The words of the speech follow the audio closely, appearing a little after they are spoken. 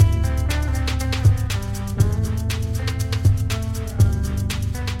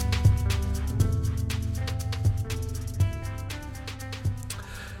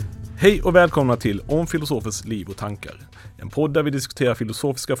Hej och välkomna till Om filosofers liv och tankar. En podd där vi diskuterar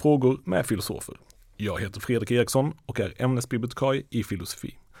filosofiska frågor med filosofer. Jag heter Fredrik Eriksson och är ämnesbibliotekarie i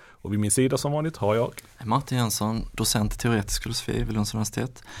filosofi. Och vid min sida som vanligt har jag Martin Jönsson, docent i teoretisk filosofi vid Lunds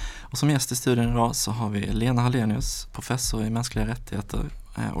universitet. Och som gäst i studien idag så har vi Lena Hallenius, professor i mänskliga rättigheter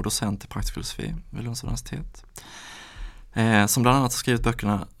och docent i praktisk filosofi vid Lunds universitet. Som bland annat har skrivit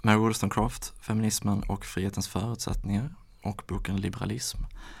böckerna Mary Wollstonecraft, Feminismen och frihetens förutsättningar och boken Liberalism.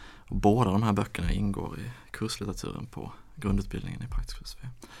 Och båda de här böckerna ingår i kurslitteraturen på grundutbildningen i praktisk filosofi.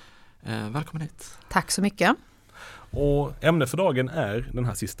 Välkommen hit. Tack så mycket. Och ämne för dagen är den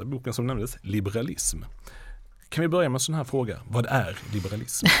här sista boken som nämndes, liberalism. Kan vi börja med en sån här fråga? Vad är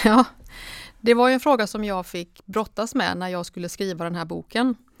liberalism? Ja, det var ju en fråga som jag fick brottas med när jag skulle skriva den här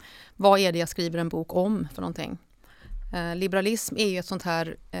boken. Vad är det jag skriver en bok om för någonting? Liberalism är ju ett sånt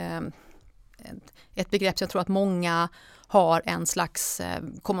här ett begrepp som jag tror att många har en slags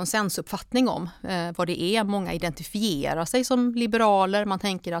common sense-uppfattning om vad det är. Många identifierar sig som liberaler. Man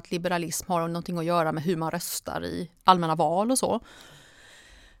tänker att liberalism har någonting att göra med hur man röstar i allmänna val och så.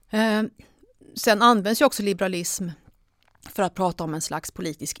 Sen används ju också liberalism för att prata om en slags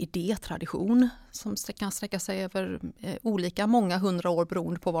politisk idétradition som kan sträcka sig över många hundra år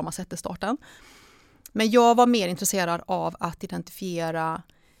beroende på var man sätter starten. Men jag var mer intresserad av att identifiera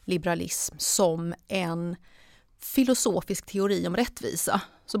liberalism som en filosofisk teori om rättvisa.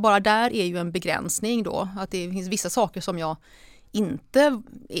 Så bara där är ju en begränsning då. Att det finns vissa saker som jag inte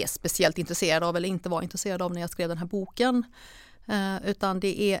är speciellt intresserad av eller inte var intresserad av när jag skrev den här boken. Utan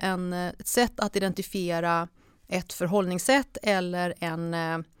det är ett sätt att identifiera ett förhållningssätt eller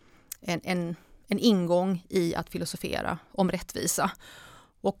en ingång i att filosofera om rättvisa.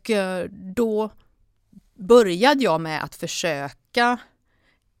 Och då började jag med att försöka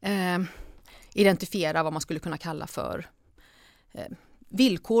identifiera vad man skulle kunna kalla för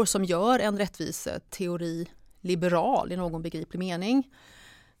villkor som gör en rättviseteori liberal i någon begriplig mening.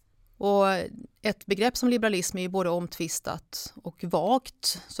 Och ett begrepp som liberalism är ju både omtvistat och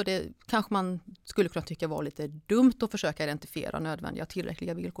vagt, så det kanske man skulle kunna tycka var lite dumt att försöka identifiera nödvändiga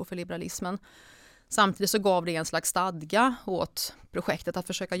tillräckliga villkor för liberalismen. Samtidigt så gav det en slags stadga åt projektet att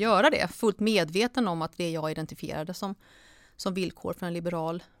försöka göra det, fullt medveten om att det jag identifierade som villkor för en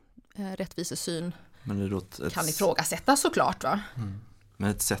liberal rättvisesyn kan ifrågasättas såklart. Va? Men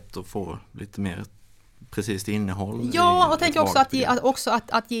ett sätt att få lite mer precis innehåll. Ja, och tänker också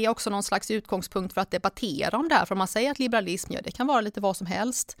att ge också någon slags utgångspunkt för att debattera om det här. För om man säger att liberalism, det kan vara lite vad som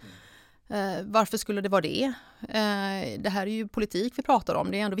helst. Varför skulle det vara det? Det här är ju politik vi pratar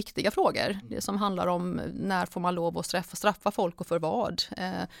om. Det är ändå viktiga frågor. Det som handlar om när får man lov att straffa folk och för vad?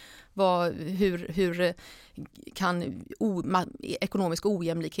 Hur kan ekonomisk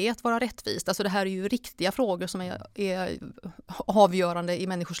ojämlikhet vara rättvist? Alltså det här är ju riktiga frågor som är avgörande i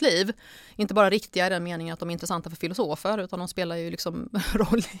människors liv. Inte bara riktiga i den meningen att de är intressanta för filosofer, utan de spelar ju liksom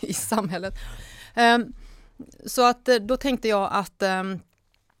roll i samhället. Så att då tänkte jag att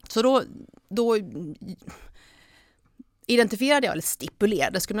så då identifierade jag, eller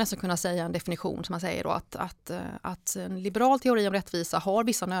stipulerade, skulle man nästan kunna säga en definition som man säger då, att en liberal teori om rättvisa har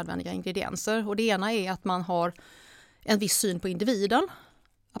vissa nödvändiga ingredienser. Och det ena är att man har en viss syn på individen.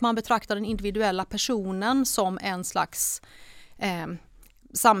 Att man betraktar den individuella personen som en slags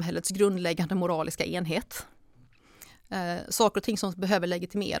samhällets grundläggande moraliska enhet. Saker och ting som behöver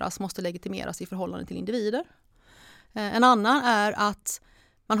legitimeras måste legitimeras i förhållande till individer. En annan är att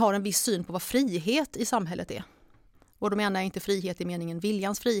man har en viss syn på vad frihet i samhället är. Och då menar jag inte frihet i meningen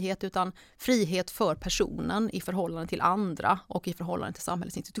viljans frihet, utan frihet för personen i förhållande till andra och i förhållande till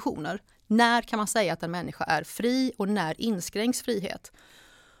samhällets institutioner. När kan man säga att en människa är fri och när inskränks frihet?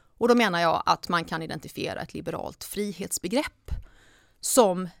 Och då menar jag att man kan identifiera ett liberalt frihetsbegrepp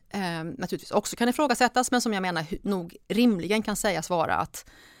som naturligtvis också kan ifrågasättas, men som jag menar nog rimligen kan sägas vara att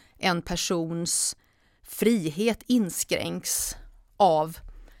en persons frihet inskränks av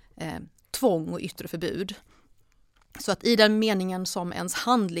tvång och yttre förbud. Så att i den meningen som ens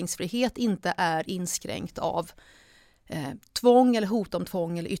handlingsfrihet inte är inskränkt av tvång eller hot om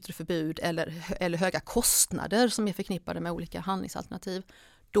tvång eller yttre förbud eller höga kostnader som är förknippade med olika handlingsalternativ,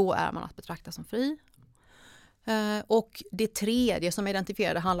 då är man att betrakta som fri. Och det tredje som är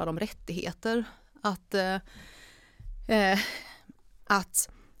identifierade handlar om rättigheter. Att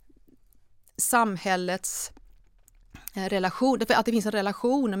samhällets relation, att det finns en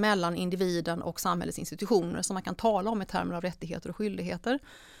relation mellan individen och samhällets institutioner som man kan tala om i termer av rättigheter och skyldigheter.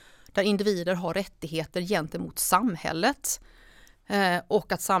 Där individer har rättigheter gentemot samhället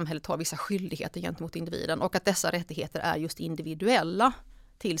och att samhället har vissa skyldigheter gentemot individen och att dessa rättigheter är just individuella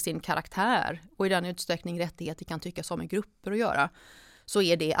till sin karaktär och i den utsträckning rättigheter kan tyckas ha med grupper att göra så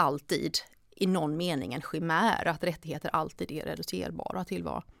är det alltid i någon mening en chimär, att rättigheter alltid är reducerbara till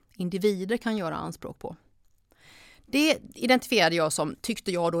vad individer kan göra anspråk på. Det identifierade jag som,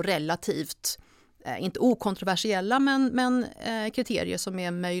 tyckte jag då, relativt, inte okontroversiella, men kriterier som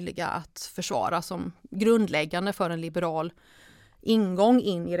är möjliga att försvara som grundläggande för en liberal ingång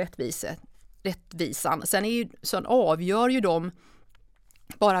in i rättvisan. Sen avgör ju de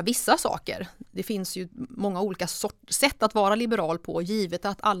bara vissa saker. Det finns ju många olika sätt att vara liberal på. Givet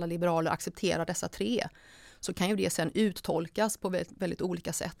att alla liberaler accepterar dessa 3 så kan ju det sen uttolkas på väldigt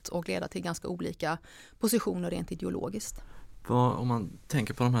olika sätt och leda till ganska olika positioner rent ideologiskt. Om man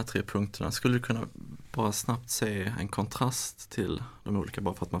tänker på de här 3 punkterna, skulle du kunna bara snabbt se en kontrast till de olika,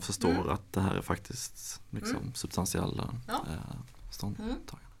 bara för att man förstår att det här är faktiskt liksom substantiella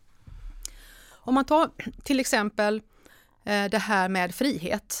ståndtaganden? Om man tar till exempel det här med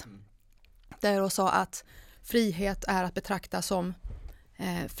frihet, där jag sa att frihet är att betrakta som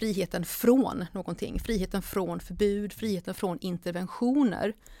friheten från någonting, friheten från förbud, friheten från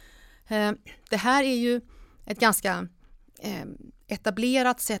interventioner. Det här är ju ett ganska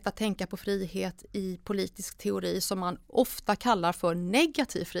etablerat sätt att tänka på frihet i politisk teori som man ofta kallar för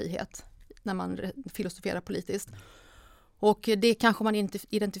negativ frihet när man filosoferar politiskt. Och det kanske man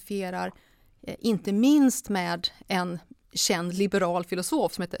identifierar inte minst med en känd liberal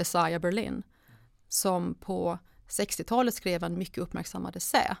filosof som heter Isaiah Berlin, som på 60-talet skrev en mycket uppmärksammad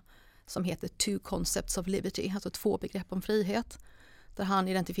essä som heter Two Concepts of Liberty, alltså 2 begrepp om frihet, där han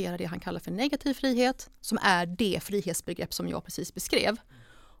identifierar det han kallar för negativ frihet, som är det frihetsbegrepp som jag precis beskrev,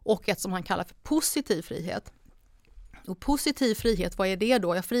 och ett som han kallar för positiv frihet. Och positiv frihet, vad är det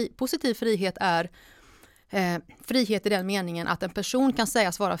då? Ja, positiv frihet är frihet i den meningen att en person kan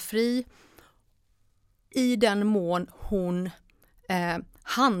sägas vara fri i den mån hon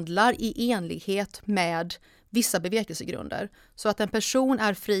handlar i enlighet med vissa bevekelsegrunder. Så att en person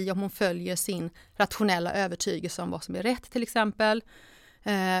är fri om hon följer sin rationella övertygelse om vad som är rätt, till exempel.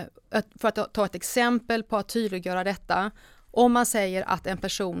 För att ta ett exempel på att tydliggöra detta. Om man säger att en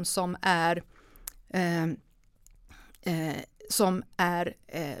person som är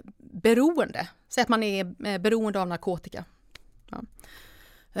beroende, säg att man är beroende av narkotika. Ja.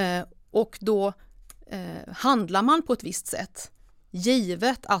 Och då handlar man på ett visst sätt,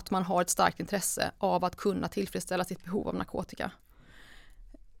 givet att man har ett starkt intresse av att kunna tillfredsställa sitt behov av narkotika.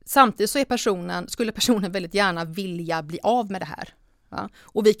 Samtidigt så skulle personen väldigt gärna vilja bli av med det här. Ja?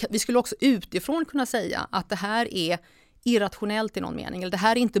 Och vi skulle också utifrån kunna säga att det här är irrationellt i någon mening, eller det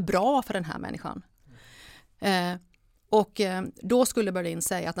här är inte bra för den här människan. Då skulle Berlin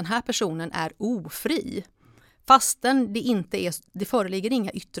säga att den här personen är ofri. Fastän det föreligger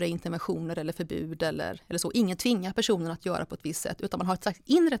inga yttre interventioner eller förbud eller så. Ingen tvingar personen att göra på ett visst sätt, utan man har ett slags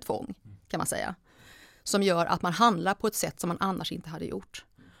inre tvång, kan man säga, som gör att man handlar på ett sätt som man annars inte hade gjort.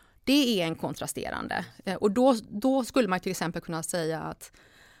 Det är en kontrasterande. Och då skulle man till exempel kunna säga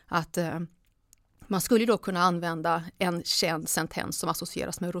att man skulle då kunna använda en känd sentens som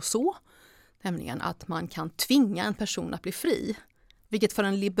associeras med Rousseau, nämligen att man kan tvinga en person att bli fri, vilket för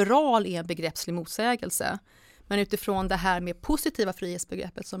en liberal är en begreppslig motsägelse. Men utifrån det här med positiva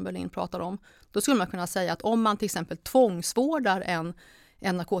frihetsbegreppet som Berlin pratar om, då skulle man kunna säga att om man till exempel tvångsvårdar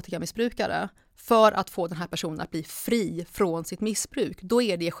en narkotikamissbrukare för att få den här personen att bli fri från sitt missbruk, då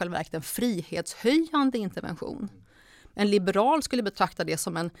är det i själva verket en frihetshöjande intervention. En liberal skulle betrakta det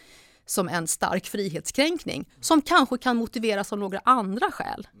som en stark frihetskränkning som kanske kan motiveras av några andra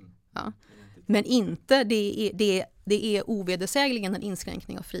skäl. Ja. Men inte, det är ovedersägligen en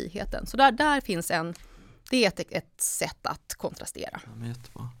inskränkning av friheten. Så där finns det är ett sätt att kontrastera. Ja,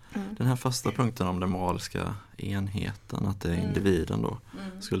 jättebra. Den här första punkten om den moraliska enheten, att det är individen då.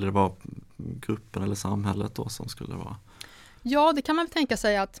 Skulle det vara gruppen eller samhället då som skulle vara? Ja, det kan man väl tänka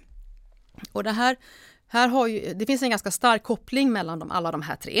sig att, och det här det finns en ganska stark koppling mellan alla de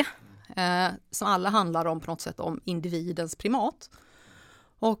här 3. Som alla handlar om på något sätt om individens primat.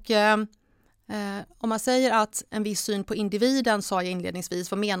 Och om man säger att en viss syn på individen, sa jag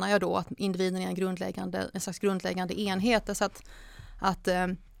inledningsvis, vad menar jag då? Att individen är en slags grundläggande enhet. Så att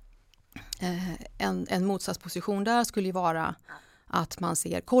en motsatsposition där skulle ju vara att man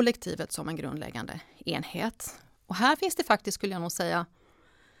ser kollektivet som en grundläggande enhet. Och här finns det faktiskt, skulle jag nog säga,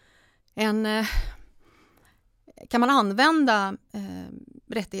 kan man använda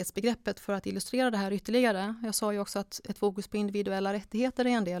rättighetsbegreppet för att illustrera det här ytterligare. Jag sa ju också att ett fokus på individuella rättigheter är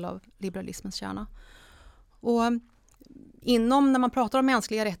en del av liberalismens kärna. Och när man pratar om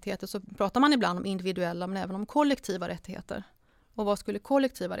mänskliga rättigheter så pratar man ibland om individuella men även om kollektiva rättigheter. Och vad skulle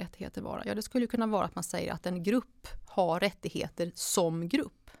kollektiva rättigheter vara? Ja, det skulle kunna vara att man säger att en grupp har rättigheter som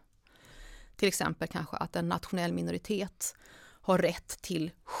grupp. Till exempel kanske att en nationell minoritet har rätt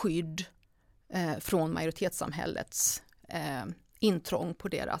till skydd från majoritetssamhällets intrång på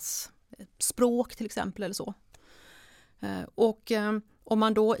deras språk till exempel eller så. Och om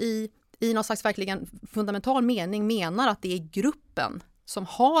man då i någon slags verkligen fundamental mening menar att det är gruppen som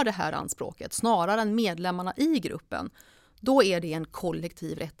har det här anspråket snarare än medlemmarna i gruppen, då är det en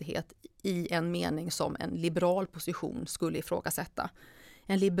kollektiv rättighet i en mening som en liberal position skulle ifrågasätta.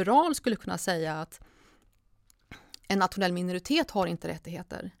 En liberal skulle kunna säga att en nationell minoritet har inte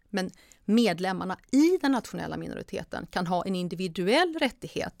rättigheter, men medlemmarna i den nationella minoriteten kan ha en individuell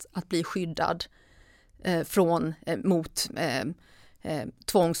rättighet att bli skyddad mot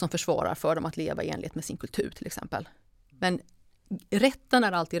tvång som försvarar för dem att leva i enlighet med sin kultur till exempel. Men rätten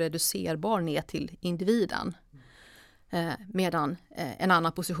är alltid reducerbar ner till individen. Medan en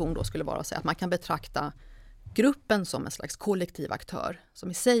annan position då skulle vara att säga att man kan betrakta gruppen som en slags kollektiv aktör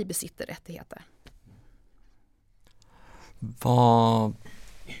som i sig besitter rättigheter.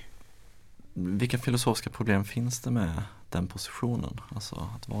 Vilka filosofiska problem finns det med den positionen? Alltså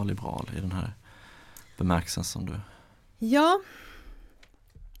att vara liberal i den här bemärkelsen som du... Ja,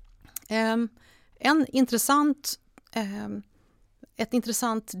 ett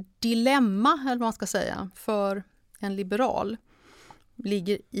intressant dilemma, eller vad man ska säga, för en liberal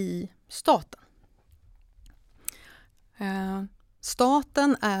ligger i staten.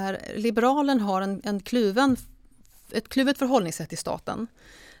 Liberalen har ett kluvet förhållningssätt till staten.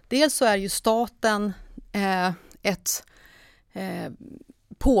 Dels så är ju staten ett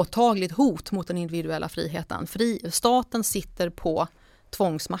påtagligt hot mot den individuella friheten. Staten sitter på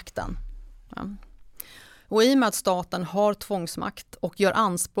tvångsmakten. Ja. Och i och med att staten har tvångsmakt och gör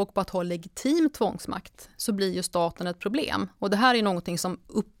anspråk på att ha legitim tvångsmakt så blir ju staten ett problem. Och det här är någonting som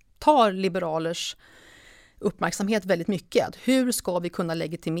upptar liberalers uppmärksamhet väldigt mycket. Att hur ska vi kunna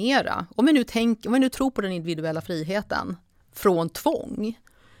legitimera, om vi nu tror på den individuella friheten, från tvång.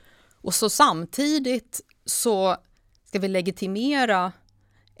 Och så samtidigt så ska vi legitimera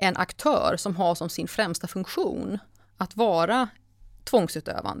en aktör som har som sin främsta funktion att vara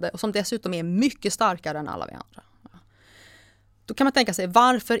tvångsutövande och som dessutom är mycket starkare än alla vi andra. Då kan man tänka sig,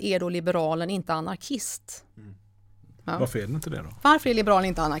 varför är då liberalen inte anarkist? Ja. Varför är den inte det då? Varför är liberalen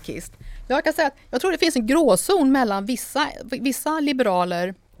inte anarkist? Jag kan säga att jag tror det finns en gråzon mellan vissa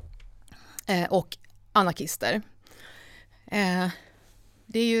liberaler och anarkister.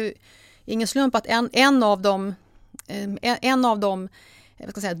 Det är ju ingen slump att en av de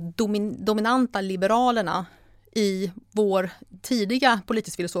dominanta liberalerna i vår tidiga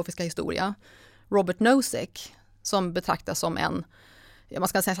politisk-filosofiska historia, Robert Nozick, som betraktas som en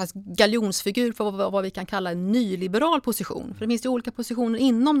slags galjonsfigur för vad vi kan kalla en nyliberal position. För det finns ju olika positioner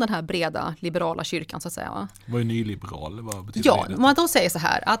inom den här breda liberala kyrkan så att säga. Va? Vad är nyliberal? Vad betyder det? Ja, man då säger så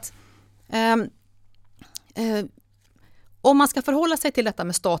här att om man ska förhålla sig till detta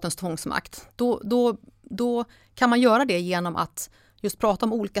med statens tvångsmakt, då kan man göra det genom att just prata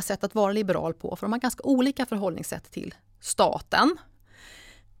om olika sätt att vara liberal på. För de har ganska olika förhållningssätt till staten.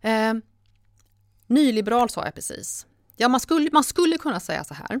 Nyliberal sa jag precis. Ja, man skulle kunna säga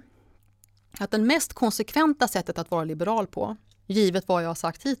så här. Att det mest konsekventa sättet att vara liberal på, givet vad jag har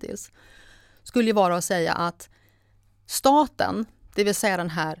sagt hittills, skulle vara att säga att staten, det vill säga den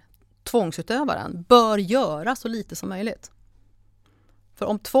här tvångsutövaren, bör göra så lite som möjligt. För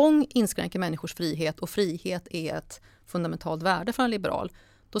om tvång inskränker människors frihet och frihet är ett fundamentalt värde för en liberal,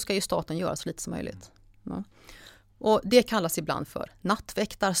 då ska ju staten göra så lite som möjligt. Ja. Och det kallas ibland för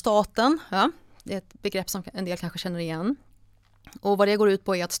nattväktarstaten. Ja. Det är ett begrepp som en del kanske känner igen. Och vad det går ut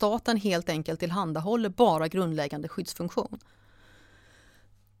på är att staten helt enkelt tillhandahåller bara grundläggande skyddsfunktion.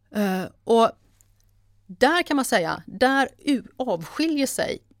 Och där kan man säga, där avskiljer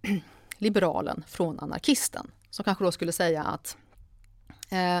sig liberalen från anarkisten. Som kanske då skulle säga att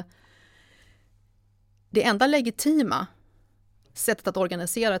det enda legitima sättet att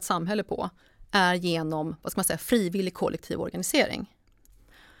organisera ett samhälle på är genom, frivillig kollektiv organisering.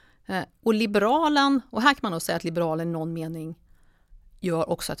 Och liberalen, och här kan man nog säga att liberalen i någon mening gör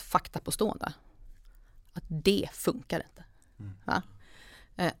också ett faktapåstående. Att det funkar inte. Ja?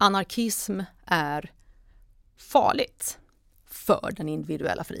 Anarkism är farligt för den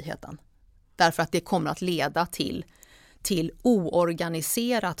individuella friheten. Därför att det kommer att leda till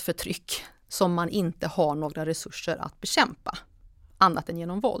oorganiserat förtryck som man inte har några resurser att bekämpa, annat än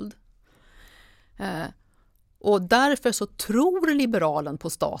genom våld. Och därför så tror liberalen på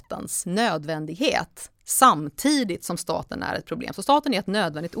statens nödvändighet samtidigt som staten är ett problem. Så staten är ett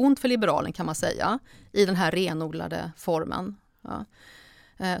nödvändigt ont för liberalen kan man säga i den här renodlade formen. Ja.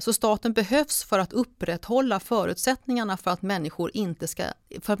 Så staten behövs för att upprätthålla förutsättningarna för att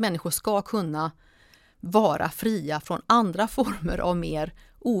människor ska kunna vara fria från andra former av mer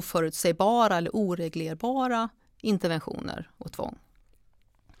oförutsägbara eller oreglerbara interventioner och tvång.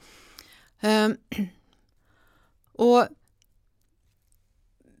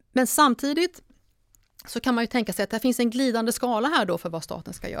 Men samtidigt så kan man ju tänka sig att det finns en glidande skala här då för vad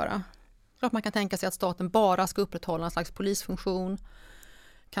staten ska göra. Så att man kan tänka sig att staten bara ska upprätthålla en slags polisfunktion,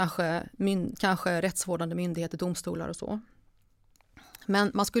 kanske rättsvårdande myndigheter, domstolar och så.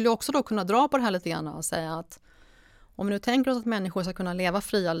 Men man skulle också då kunna dra på det här lite grann och säga att om vi nu tänker oss att människor ska kunna leva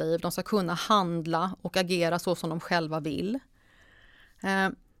fria liv, de ska kunna handla och agera så som de själva vill.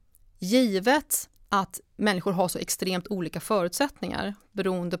 Givet att människor har så extremt olika förutsättningar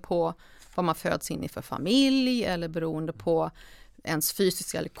beroende på vad man föds in i för familj eller beroende på ens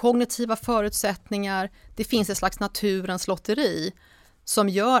fysiska eller kognitiva förutsättningar. Det finns ett slags naturens lotteri som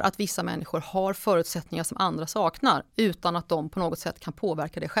gör att vissa människor har förutsättningar som andra saknar utan att de på något sätt kan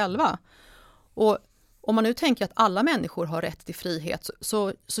påverka det själva. Och om man nu tänker att alla människor har rätt till frihet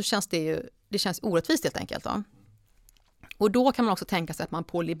så känns det känns orättvist helt enkelt. Då. Och då kan man också tänka sig att man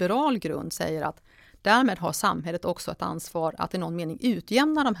på liberal grund säger att därmed har samhället också ett ansvar att i någon mening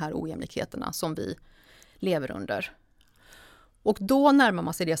utjämna de här ojämlikheterna som vi lever under. Och då närmar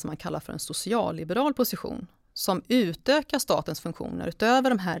man sig det som man kallar för en socialliberal position som utökar statens funktioner utöver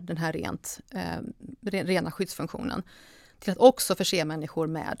den här rena skyddsfunktionen till att också förse människor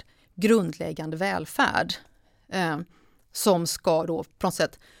med grundläggande välfärd som ska då på något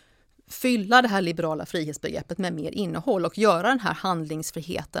sätt fylla det här liberala frihetsbegreppet med mer innehåll och göra den här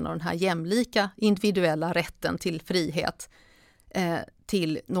handlingsfriheten och den här jämlika individuella rätten till frihet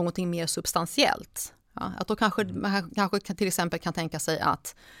till någonting mer substantiellt. Ja, att då man kanske till exempel kan tänka sig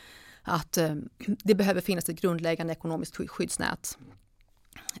att det behöver finnas ett grundläggande ekonomiskt skyddsnät.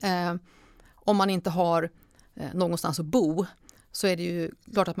 Om man inte har någonstans att bo så är det ju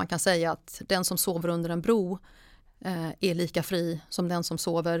klart att man kan säga att den som sover under en bro är lika fri som den som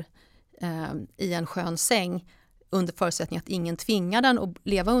sover i en skön säng under förutsättning att ingen tvingar den att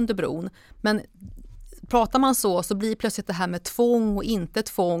leva under bron. Men pratar man så blir plötsligt det här med tvång och inte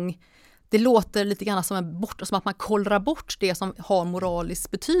tvång, det låter lite grann som att man kollrar bort det som har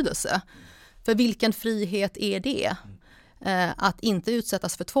moralisk betydelse. För vilken frihet är det? Att inte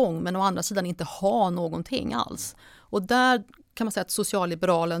utsättas för tvång men å andra sidan inte ha någonting alls. Och där kan man säga att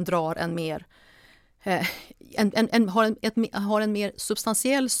socialliberalen drar har en mer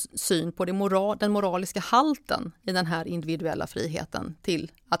substantiell syn på den moraliska halten i den här individuella friheten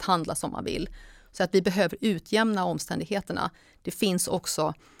till att handla som man vill. Så att vi behöver utjämna omständigheterna. Det finns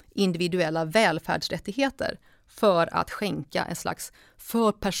också individuella välfärdsrättigheter för att skänka en slags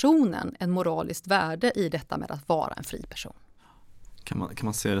för personen en moraliskt värde i detta med att vara en fri person. Kan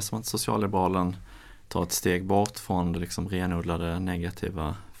man se det som att socialliberalen tar ett steg bort från det liksom renodlade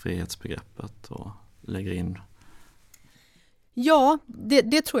negativa frihetsbegreppet och lägger in? Ja,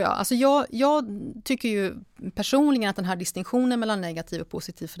 det tror jag. Alltså jag tycker ju personligen att den här distinktionen mellan negativ och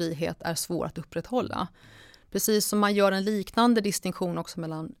positiv frihet är svår att upprätthålla. Precis som man gör en liknande distinktion också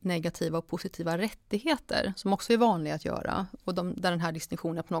mellan negativa och positiva rättigheter som också är vanliga att göra och där den här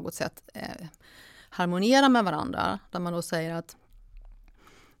distinktionen på något sätt harmonierar med varandra. Där man då säger att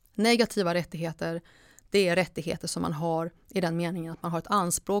negativa rättigheter, det är rättigheter som man har i den meningen att man har ett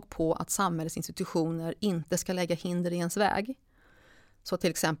anspråk på att samhällets institutioner inte ska lägga hinder i ens väg. Så till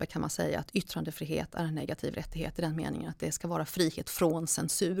exempel kan man säga att yttrandefrihet är en negativ rättighet i den meningen att det ska vara frihet från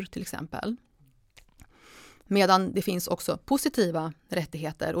censur till exempel. Medan det finns också positiva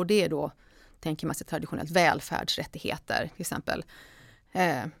rättigheter och det är då, tänker man sig traditionellt, välfärdsrättigheter. Till exempel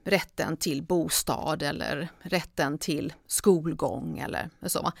rätten till bostad eller rätten till skolgång eller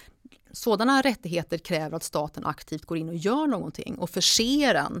så. Sådana rättigheter kräver att staten aktivt går in och gör någonting och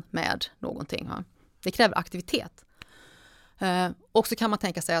förser en med någonting. Ja. Det kräver aktivitet. Och så kan man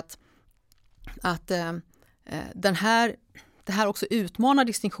tänka sig att det här också utmanar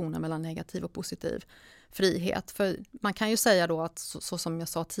distinktionen mellan negativ och positiv frihet. För man kan ju säga då att, så som jag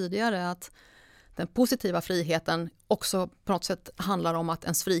sa tidigare, att den positiva friheten också på något sätt handlar om att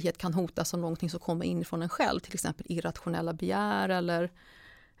ens frihet kan hotas av någonting som kommer inifrån en själv, till exempel irrationella begär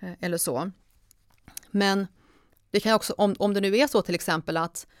eller så. Men det kan också, om det nu är så till exempel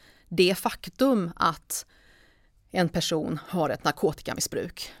att det faktum att en person har ett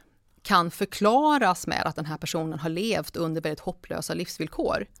narkotikamissbruk kan förklaras med att den här personen har levt under väldigt hopplösa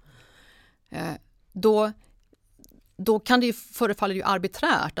livsvillkor. Då kan det ju förefalla ju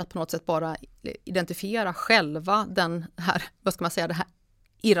arbiträrt att på något sätt bara identifiera själva det här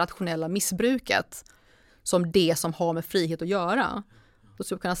irrationella missbruket som det som har med frihet att göra. Då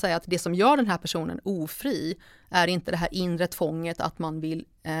skulle jag kunna säga att det som gör den här personen ofri är inte det här inre tvånget att man vill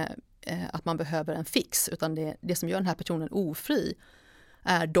att man behöver en fix, utan det som gör den här personen ofri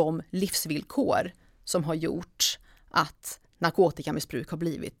är de livsvillkor som har gjort att narkotikamissbruk har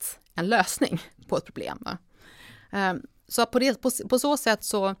blivit en lösning på ett problem. Så på så sätt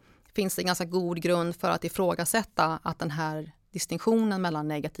så finns det en ganska god grund för att ifrågasätta att den här distinktionen mellan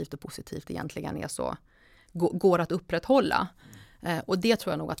negativt och positivt egentligen är så går att upprätthålla. Och det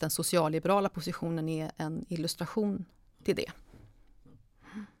tror jag nog att den socialliberala positionen är en illustration till det.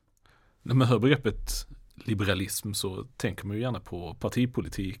 När man hör begreppet liberalism så tänker man ju gärna på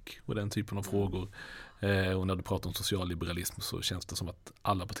partipolitik och den typen av frågor. Och när du pratar om socialliberalism så känns det som att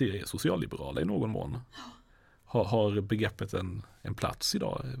alla partier är socialliberala i någon mån. Har begreppet en plats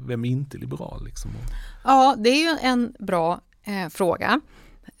idag? Vem är inte liberal? Liksom? Ja, det är ju en bra fråga.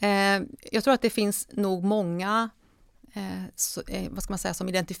 Jag tror att det finns nog många som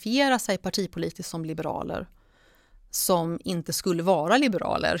identifierar sig partipolitiskt som liberaler som inte skulle vara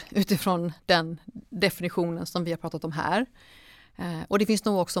liberaler utifrån den definitionen som vi har pratat om här. Och det finns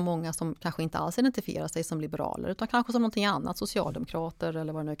nog också många som kanske inte alls identifierar sig som liberaler utan kanske som någonting annat, socialdemokrater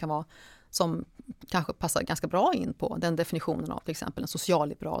eller vad det nu kan vara, som kanske passar ganska bra in på den definitionen av till exempel en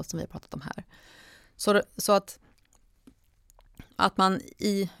socialliberal som vi har pratat om här. Så att man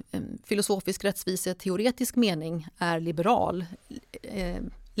i filosofisk rättvise teoretisk mening är liberal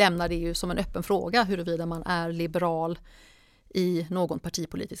lämnar det ju som en öppen fråga huruvida man är liberal i någon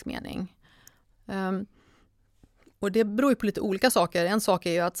partipolitisk mening. Och det beror ju på lite olika saker. En sak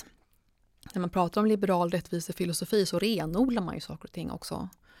är ju att när man pratar om liberal rättvisefilosofi så renodlar man ju saker och ting också.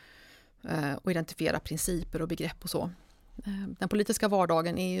 Och identifierar principer och begrepp och så. Den politiska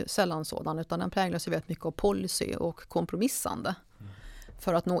vardagen är ju sällan sådan utan den präglas ju väldigt mycket av policy och kompromissande.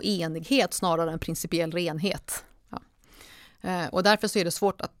 För att nå enighet snarare än principiell renhet. Ja. Och därför så är det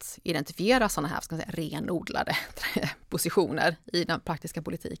svårt att identifiera sådana här renodlade positioner i den praktiska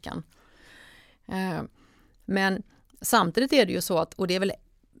politiken. Men samtidigt är det ju så att, och det är väl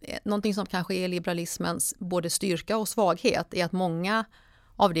någonting som kanske är liberalismens både styrka och svaghet, är att många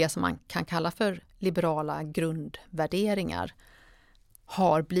av det som man kan kalla för liberala grundvärderingar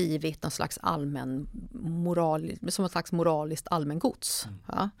har blivit någon slags som ett slags moraliskt allmängods.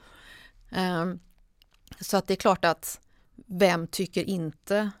 Ja. Så att det är klart att vem tycker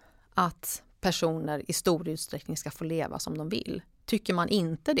inte att personer i stor utsträckning ska få leva som de vill? Tycker man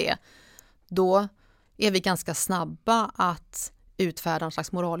inte det, då är vi ganska snabba att utfärda en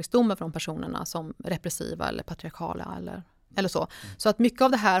slags moralisk dom för de personerna som repressiva eller patriarkala eller så. Så att mycket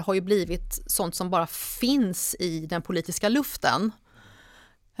av det här har ju blivit sånt som bara finns i den politiska luften.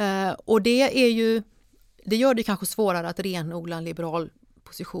 Och det gör det kanske svårare att renodla en liberal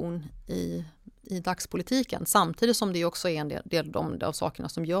position i dagspolitiken. Samtidigt som det också är en del av sakerna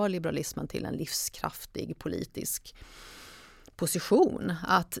som gör liberalismen till en livskraftig politisk position.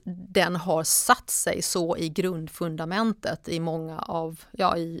 Att den har satt sig så i grundfundamentet i många av,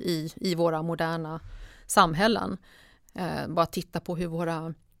 i våra moderna samhällen. Bara titta på hur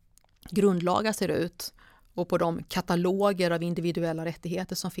våra grundlagar ser ut och på de kataloger av individuella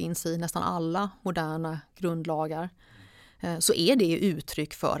rättigheter som finns i nästan alla moderna grundlagar, så är det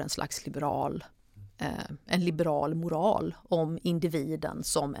uttryck för en slags en liberal moral om individen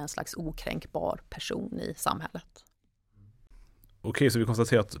som en slags okränkbar person i samhället. Okej, så vi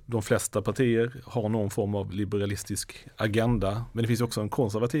konstaterar att de flesta partier har någon form av liberalistisk agenda, men det finns också en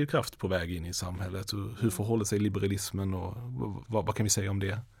konservativ kraft på väg in i samhället. Hur förhåller sig liberalismen och vad kan vi säga om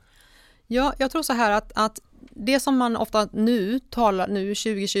det? Ja, jag tror så här att det som man ofta nu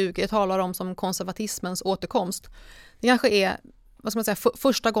 2020 talar om som konservatismens återkomst, det kanske är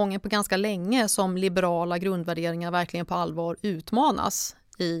första gången på ganska länge som liberala grundvärderingar verkligen på allvar utmanas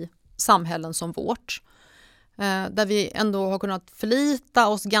i samhällen som vårt. Där vi ändå har kunnat förlita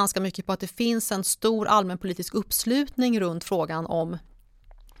oss ganska mycket på att det finns en stor allmänpolitisk uppslutning runt frågan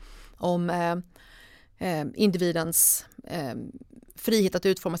om individens frihet att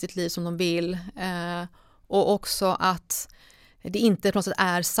utforma sitt liv som de vill, och också att det inte på något sätt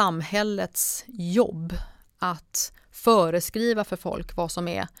är samhällets jobb att föreskriva för folk vad som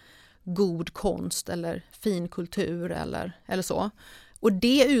är god konst eller fin kultur eller så. Och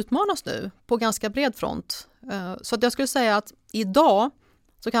det utmanas nu på ganska bred front. Så att jag skulle säga att idag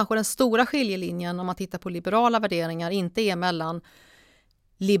så kanske den stora skiljelinjen om man tittar på liberala värderingar inte är mellan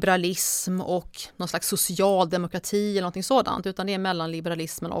liberalism och någon slags socialdemokrati eller någonting sådant, utan det är mellan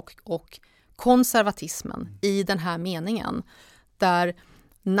liberalismen och konservatismen i den här meningen, där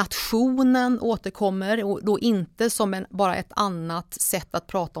nationen återkommer, och då inte som bara ett annat sätt att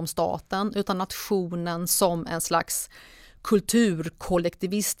prata om staten, utan nationen som en slags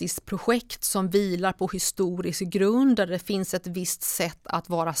kulturkollektivistiskt projekt som vilar på historisk grund, där det finns ett visst sätt att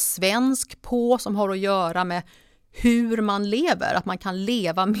vara svensk på som har att göra med hur man lever, att man kan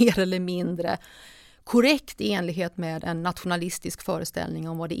leva mer eller mindre korrekt i enlighet med en nationalistisk föreställning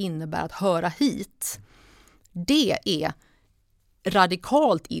om vad det innebär att höra hit. Det är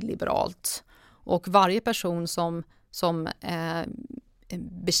radikalt illiberalt, och varje person som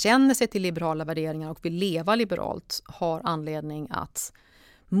bekänner sig till liberala värderingar och vill leva liberalt har anledning att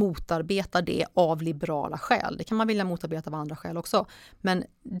motarbeta det av liberala skäl. Det kan man vilja motarbeta av andra skäl också. Men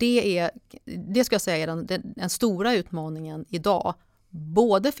det ska jag säga är den stora utmaningen idag.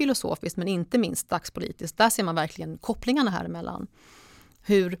 Både filosofiskt men inte minst dagspolitiskt. Där ser man verkligen kopplingarna här emellan.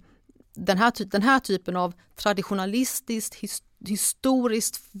 Hur den här typen av traditionalistiskt,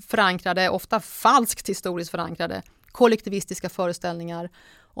 historiskt förankrade, ofta falskt historiskt förankrade kollektivistiska föreställningar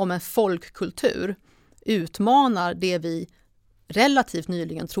om en folkkultur utmanar det vi relativt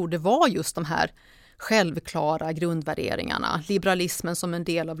nyligen trodde var just de här självklara grundvärderingarna. Liberalismen som en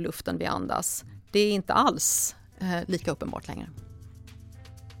del av luften vi andas. Det är inte alls lika uppenbart längre.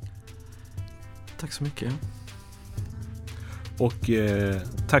 Tack så mycket. Och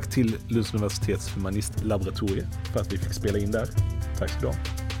tack till Lunds universitets humanistlaboratorie för att vi fick spela in där. Tack ska du ha.